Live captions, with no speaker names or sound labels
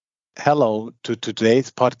Hello to today's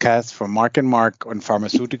podcast from Marc and Marc on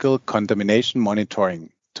pharmaceutical contamination monitoring.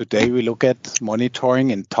 Today we look at monitoring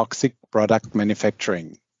in toxic product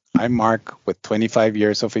manufacturing. I'm Marc with 25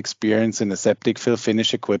 years of experience in aseptic fill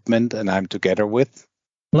finish equipment, and I'm together with...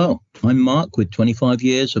 Hello, I'm Marc with 25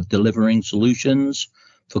 years of delivering solutions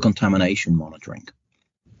for contamination monitoring.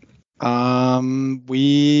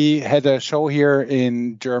 We had a show here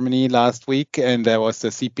in Germany last week, and there was the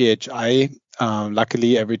CPHI.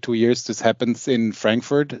 Luckily, every 2 years this happens in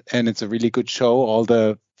Frankfurt, and it's a really good show. All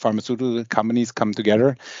the pharmaceutical companies come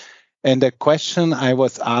together. And the question I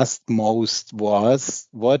was asked most was,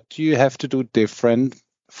 what do you have to do different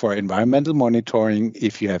for environmental monitoring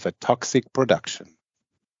if you have a toxic production?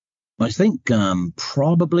 I think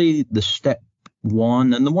probably the step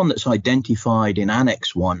one, and the one that's identified in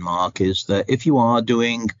Annex 1, Marc, is that if you are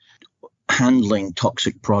handling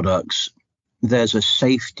toxic products, there's a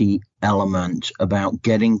safety element about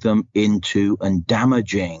getting them into and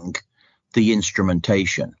damaging the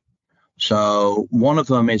instrumentation. So one of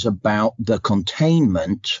them is about the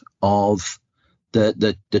containment of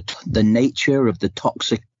the nature of the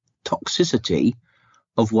toxicity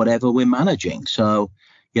of whatever we're managing. So,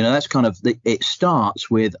 that's kind of, it starts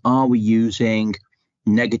with, are we using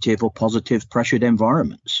negative or positive pressured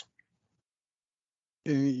environments?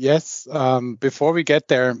 Yes. Before we get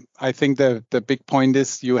there, I think the big point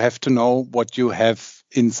is you have to know what you have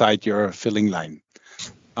inside your filling line.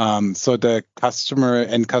 So the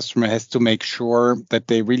end customer has to make sure that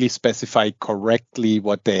they really specify correctly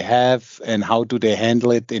what they have and how do they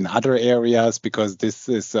handle it in other areas, because this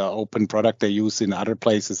is an open product they use in other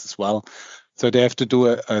places as well. So they have to do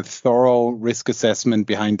a thorough risk assessment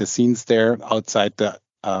behind the scenes there outside the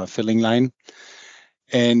filling line.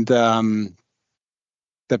 And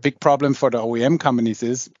the big problem for the OEM companies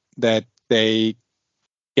is that they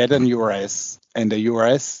get an URS, and the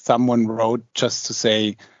URS someone wrote just to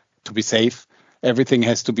say, to be safe, everything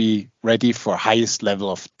has to be ready for highest level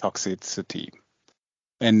of toxicity.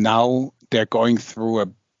 And now they're going through a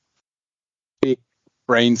big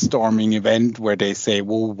brainstorming event where they say,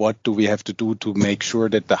 well, what do we have to do to make sure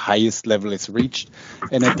that the highest level is reached?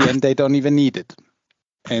 And at the end, they don't even need it.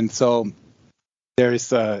 And so there is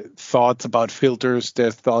thoughts about filters,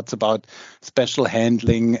 there's thoughts about special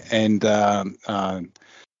handling and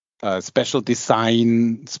special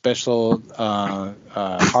design, special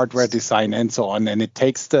hardware design, and so on. And it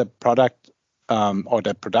takes the product or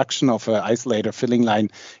the production of an isolator filling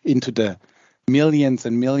line into the millions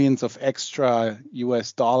and millions of extra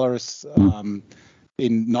US dollars in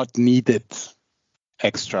not needed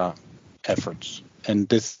extra efforts. And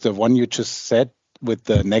this, the one you just said, with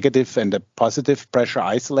the negative and the positive pressure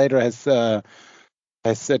isolator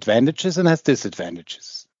has advantages and has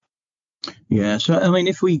disadvantages. Yeah, so I mean,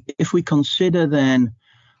 if we consider then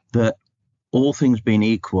that all things being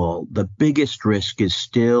equal, the biggest risk is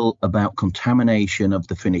still about contamination of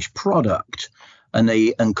the finished product,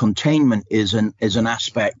 and containment is an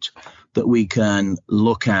aspect that we can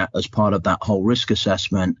look at as part of that whole risk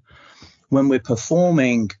assessment. When we're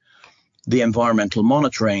performing the environmental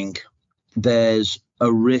monitoring, there's a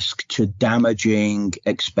risk to damaging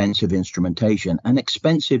expensive instrumentation, and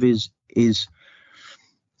expensive is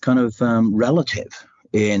kind of relative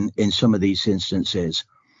in some of these instances.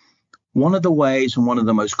 One of the ways, and one of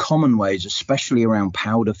the most common ways, especially around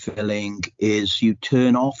powder filling, is you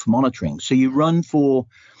turn off monitoring. So you run for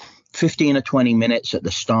 15 or 20 minutes at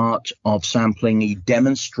the start of sampling. You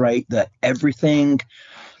demonstrate that everything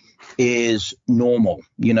is normal.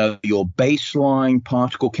 Your baseline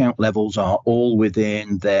particle count levels are all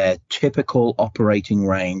within their typical operating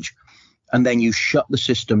range. And then you shut the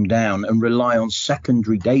system down and rely on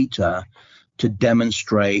secondary data to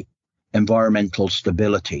demonstrate environmental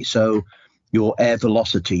stability. So your air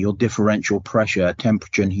velocity, your differential pressure,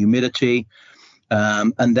 temperature and humidity,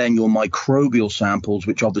 and then your microbial samples,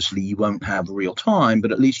 which obviously you won't have real time,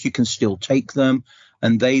 but at least you can still take them,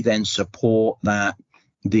 and they then support that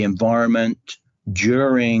the environment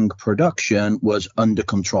during production was under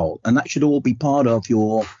control. And that should all be part of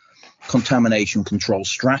your contamination control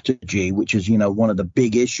strategy, which is, one of the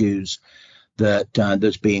big issues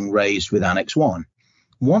that's being raised with Annex 1.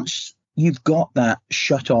 Once you've got that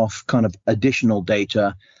shut off kind of additional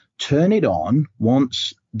data, turn it on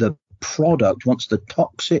once the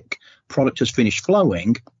toxic product has finished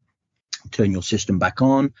flowing, turn your system back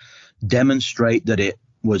on, demonstrate that it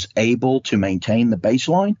was able to maintain the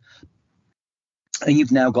baseline, and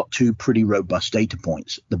you've now got two pretty robust data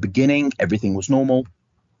points. The beginning, everything was normal,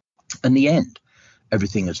 and the end,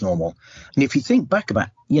 everything is normal. And if you think back about,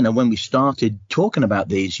 when we started talking about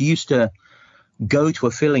these, you used to go to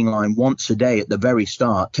a filling line once a day at the very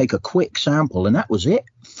start, take a quick sample, and that was it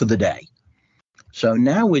for the day. So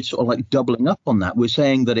now we're sort of like doubling up on that. We're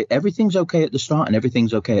saying that everything's okay at the start and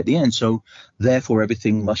everything's okay at the end. So therefore,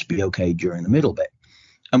 everything must be okay during the middle bit.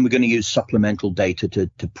 And we're going to use supplemental data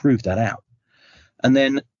to prove that out. And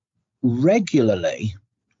then regularly,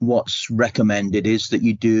 what's recommended is that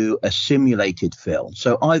you do a simulated fill.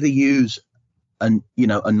 So either use a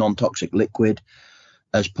non-toxic liquid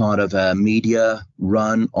as part of a media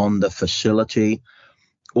run on the facility,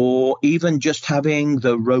 or even just having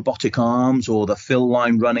the robotic arms or the fill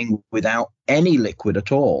line running without any liquid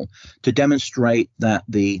at all to demonstrate that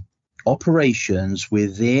the operations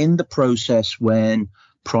within the process when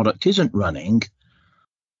product isn't running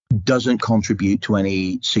doesn't contribute to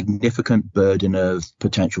any significant burden of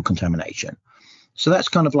potential contamination. So that's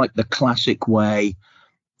kind of like the classic way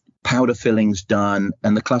powder filling's done,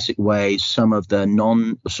 and the classic way some of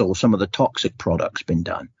the toxic products been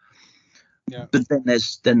done. Yeah. But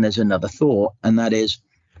then there's another thought, and that is,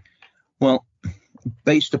 well,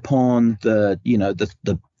 based upon the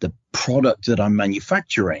product that I'm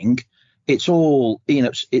manufacturing, it's all,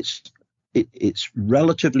 it's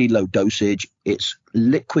relatively low dosage, it's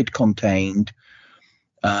liquid contained.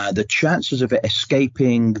 The chances of it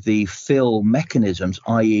escaping the fill mechanisms,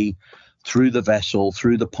 i.e. through the vessel,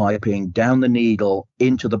 through the piping, down the needle,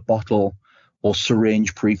 into the bottle or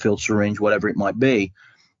syringe, pre-filled syringe, whatever it might be,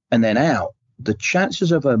 and then out, the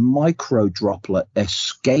chances of a micro droplet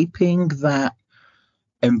escaping that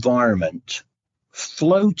environment,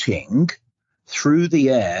 floating through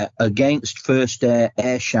the air against first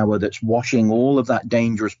air shower that's washing all of that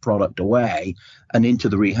dangerous product away and into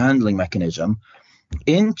the rehandling mechanism,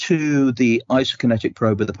 into the isokinetic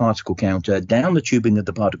probe of the particle counter, down the tubing of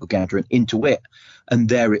the particle counter and into it, and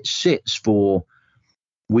there it sits for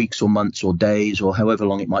weeks or months or days or however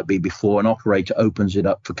long it might be before an operator opens it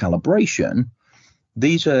up for calibration.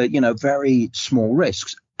 These are, very small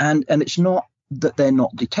risks, and it's not that they're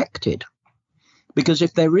not detected, because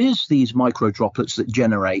if there is these micro droplets that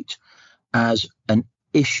generate as an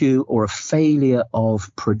issue or a failure of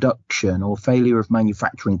production or failure of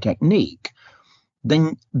manufacturing technique,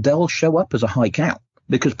 then they'll show up as a high count,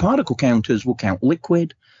 because particle counters will count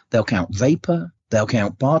liquid, they'll count vapor, they'll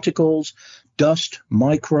count particles, dust,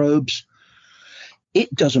 microbes.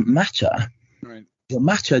 It doesn't matter. Right. The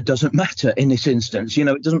matter doesn't matter in this instance.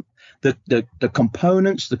 It doesn't. The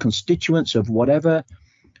components, the constituents of whatever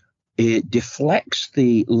it deflects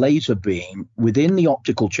the laser beam within the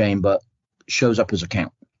optical chamber shows up as a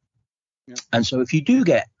count. Yeah. And so if you do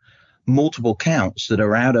get multiple counts that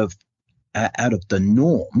are out of the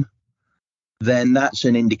norm, then that's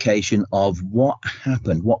an indication of what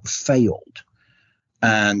happened, what failed.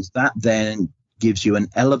 And that then gives you an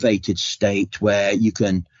elevated state where you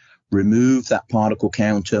can remove that particle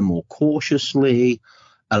counter more cautiously,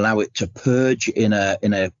 allow it to purge in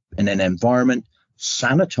an environment,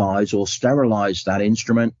 sanitize or sterilize that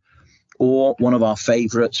instrument, or one of our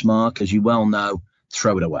favorites, Mark, as you well know,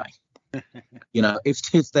 throw it away.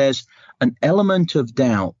 If there's an element of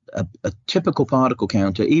doubt, a typical particle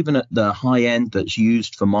counter, even at the high end that's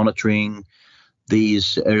used for monitoring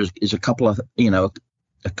these, is a couple of €1,000,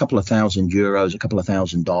 a couple of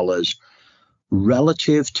 $1,000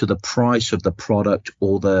 relative to the price of the product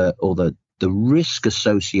or the risk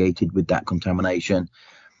associated with that contamination.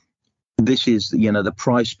 This is, the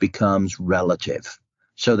price becomes relative.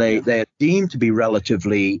 So they're deemed to be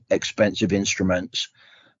relatively expensive instruments,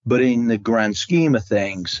 but in the grand scheme of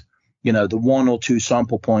things, the one or two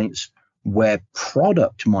sample points where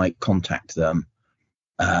product might contact them,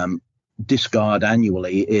 discard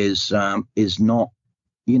annually is not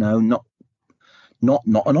an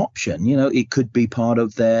option. It could be part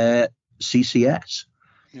of their CCS.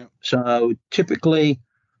 Yeah. So typically,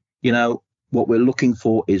 what we're looking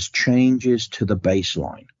for is changes to the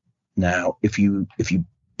baseline. Now, if you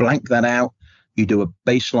blank that out, you do a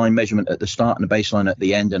baseline measurement at the start and a baseline at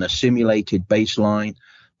the end and a simulated baseline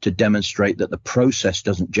to demonstrate that the process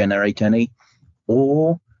doesn't generate any,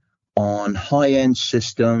 or on high-end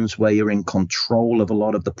systems where you're in control of a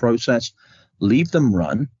lot of the process, leave them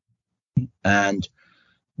run. And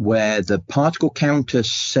where the particle counter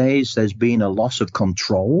says there's been a loss of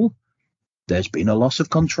control, there's been a loss of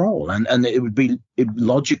control. And it would be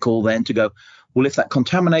logical then to go, well, if that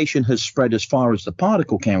contamination has spread as far as the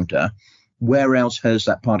particle counter, where else has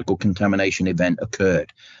that particle contamination event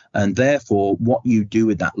occurred? And therefore, what you do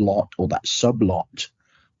with that lot or that sublot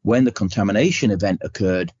when the contamination event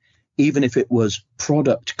occurred, even if it was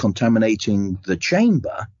product contaminating the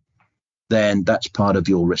chamber, then that's part of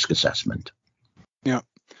your risk assessment. Yeah.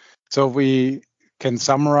 So we can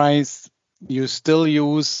summarize you still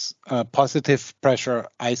use a positive pressure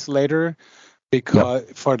isolator because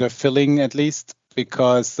for the filling at least,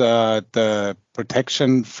 because the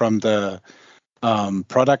protection from the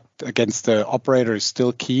product against the operator is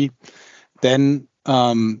still key. Then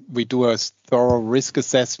we do a thorough risk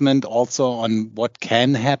assessment also on what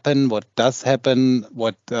can happen, what does happen,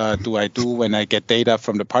 what do I do when I get data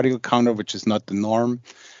from the particle counter, which is not the norm.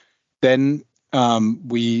 Then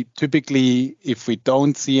we typically, if we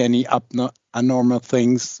don't see any abnormal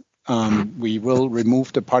things, we will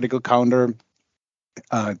remove the particle counter,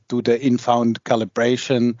 do the in-found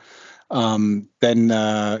calibration. Then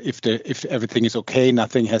if everything is okay,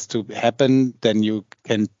 nothing has to happen, then you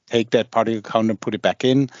can take that particle counter and put it back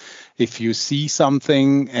in. If you see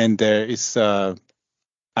something and there is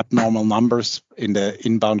abnormal numbers in the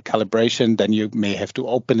inbound calibration, then you may have to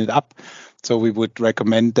open it up. So we would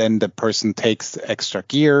recommend then the person takes extra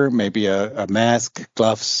gear, maybe a mask,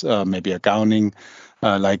 gloves, maybe a gowning,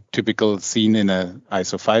 like typical seen in a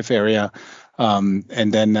ISO 5 area.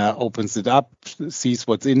 And then opens it up, sees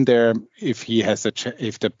what's in there. If he has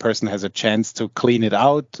if the person has a chance to clean it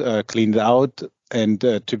out, and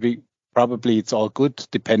probably it's all good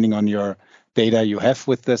depending on your data you have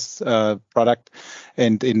with this product.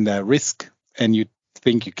 And in the risk, and you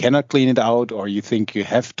think you cannot clean it out, or you think you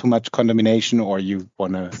have too much contamination, or you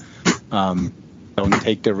want to don't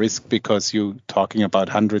take the risk because you're talking about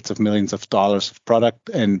hundreds of millions of dollars of product,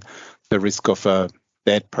 and the risk of a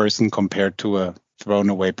dead person compared to a thrown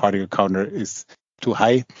away particle counter is too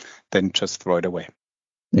high, then just throw it away.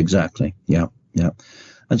 Exactly. Yeah.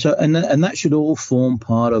 And so, and that should all form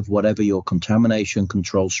part of whatever your contamination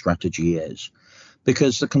control strategy is,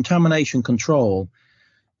 because the contamination control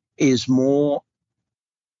is more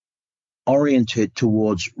oriented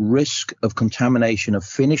towards risk of contamination of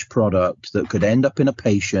finished product that could end up in a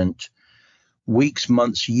patient weeks,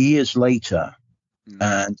 months, years later.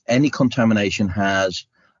 And any contamination has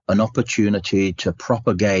an opportunity to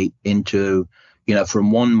propagate into,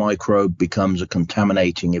 from one microbe becomes a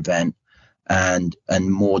contaminating event and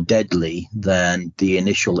more deadly than the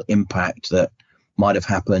initial impact that might have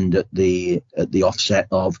happened at the offset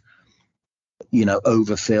of,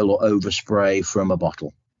 overfill or overspray from a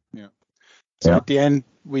bottle. Yeah. So at the end,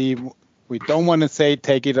 we don't want to say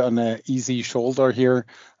take it on an easy shoulder here.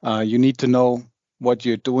 You need to know what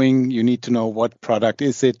you're doing. You need to know what product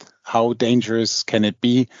is it, how dangerous can it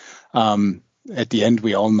be. At the end,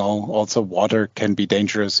 we all know also water can be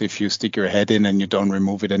dangerous if you stick your head in and you don't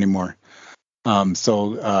remove it anymore.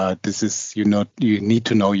 So this is, you need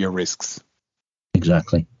to know your risks.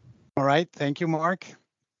 Exactly. All right. Thank you, Marc.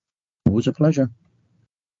 Always a pleasure.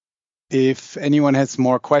 If anyone has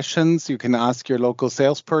more questions, you can ask your local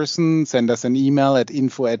salesperson, send us an email at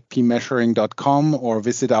info@pmeasuring.com or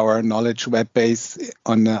visit our knowledge web base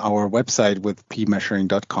on our website with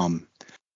pmeasuring.com.